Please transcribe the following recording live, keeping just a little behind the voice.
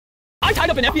I tied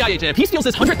up an FBI agent. If he steals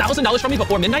this $100,000 from me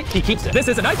before midnight, he keeps it. This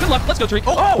is a night. Good luck. Let's go, Tree.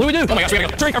 Oh, what do we do? Oh my gosh, we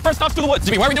gotta go. Tree, our first stop's through the woods.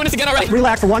 Jimmy, why are we doing this again already?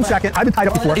 Relax for 1 second. I've been tied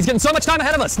up before. He's getting so much time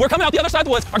ahead of us. We're coming out the other side of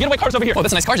the woods. Our getaway car's over here. Oh,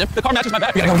 that's a nice car, Jim. The car matches my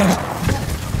back. We gotta go.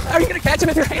 How are you gonna catch him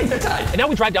if your hands are tied? And now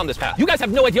we drive down this path. You guys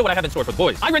have no idea what I have in store for the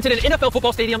boys. I rented an NFL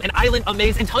football stadium, an island, a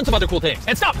maze, and tons of other cool things.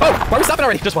 And stop! Oh, why are we stopping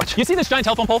already? Just watch. You see this giant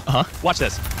telephone pole? Watch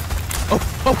this.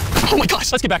 Oh my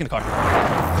gosh. Let's get back in the car.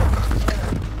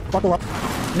 Buckle up.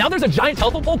 Now there's a giant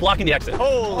telephone pole blocking the exit.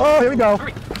 Oh, here we go.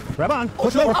 Hurry. Grab on.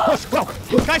 Push over. Push. Go.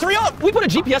 Guys, hurry up! We put a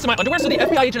GPS in my underwear so the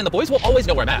FBI agent and the boys will always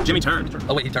know where I'm at. Jimmy turned.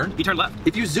 Oh wait, he turned? He turned left.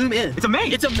 If you zoom in, It's a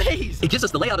maze! it's a maze. It gives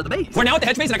us the layout of the maze. We're now at the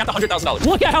hedge maze and I got the $100,000.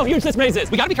 Look at how huge this maze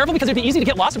is. We gotta be careful because it'd be easy to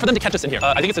get lost and for them to catch us in here.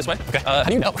 I think it's this way. Okay. How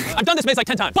do you know? I've done this maze like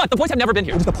 10 times, but the boys have never been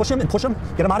here. We're just gonna push him,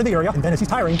 get him out of the area, and then as he's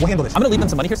tiring, we'll handle this. I'm gonna leave them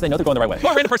some money here so they know they're going the right way.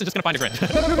 Or a random person's just gonna find a grin.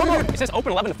 It says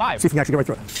open 11 to 5. See if we can actually get right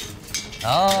through it.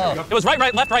 Oh. It was right,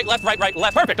 left.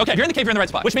 Perfect. Okay, you're in the cave, you're in the right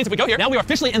spot. Which means if we go here, now we are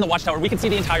officially in the watchtower. We can see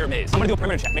the entire maze. I'm gonna do a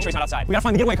perimeter check. Make sure he's not outside. We gotta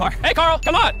find the getaway car. Hey, Carl,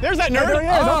 come on. There's that nerd. There he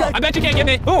is. Okay. I bet you can't get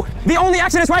me. Ooh, the only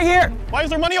exit is right here. Why is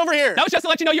there money over here? That was just to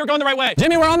let you know you were going the right way.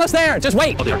 Jimmy, we're almost there. Just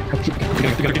wait. Oh, there.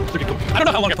 I don't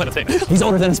know how long I plan to take. He's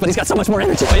older than us, but he's got so much more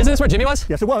energy. Wait, isn't this where Jimmy was?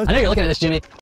 Yes, it was. I know you're looking at this, Jimmy.